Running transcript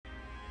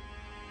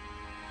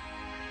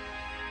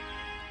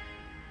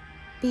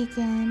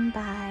Begin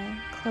by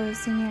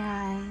closing your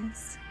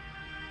eyes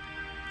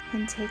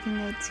and taking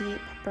a deep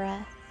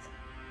breath.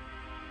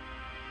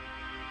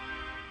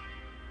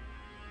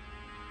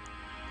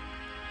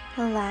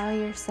 Allow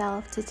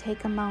yourself to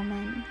take a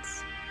moment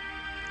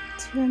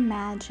to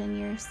imagine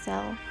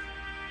yourself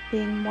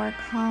being more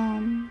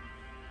calm,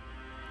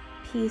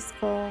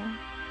 peaceful,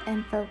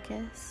 and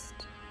focused.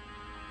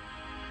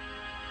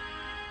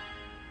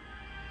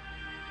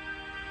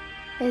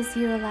 As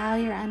you allow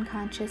your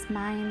unconscious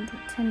mind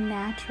to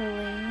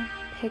naturally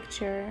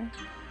picture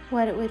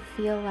what it would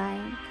feel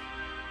like,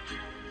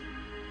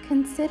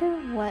 consider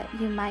what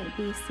you might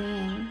be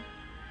seeing,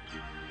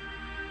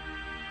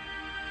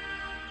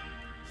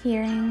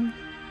 hearing,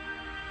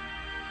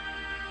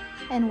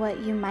 and what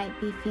you might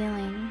be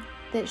feeling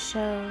that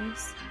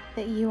shows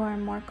that you are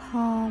more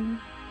calm,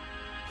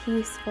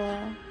 peaceful,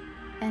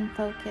 and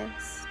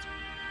focused.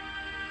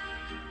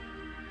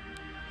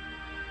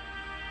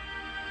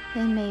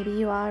 And maybe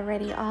you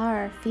already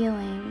are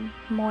feeling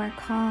more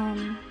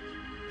calm,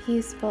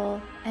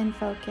 peaceful, and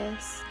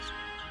focused.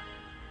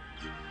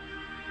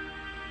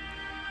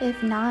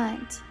 If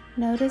not,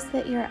 notice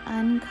that your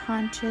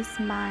unconscious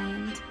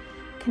mind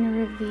can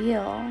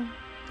reveal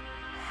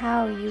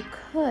how you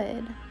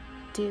could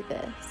do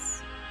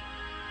this.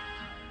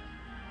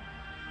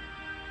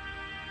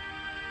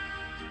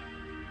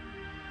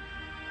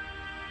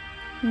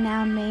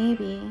 Now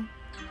maybe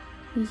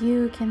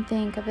you can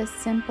think of a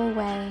simple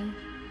way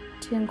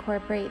to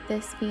incorporate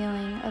this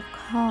feeling of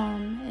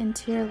calm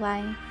into your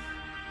life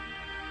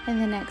in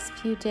the next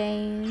few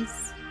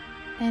days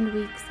and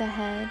weeks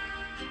ahead.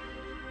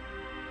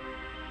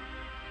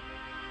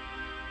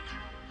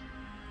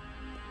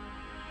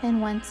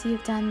 And once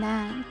you've done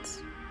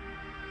that,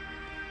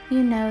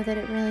 you know that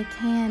it really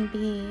can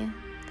be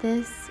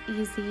this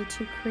easy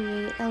to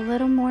create a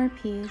little more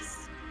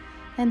peace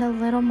and a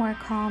little more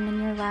calm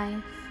in your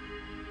life.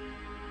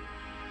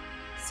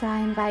 So I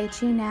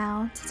invite you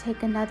now to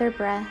take another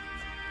breath.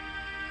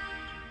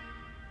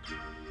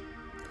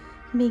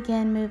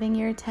 Begin moving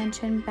your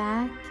attention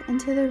back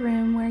into the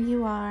room where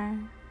you are,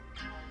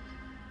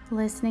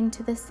 listening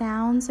to the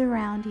sounds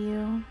around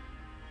you,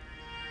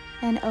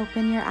 and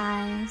open your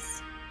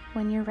eyes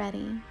when you're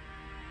ready.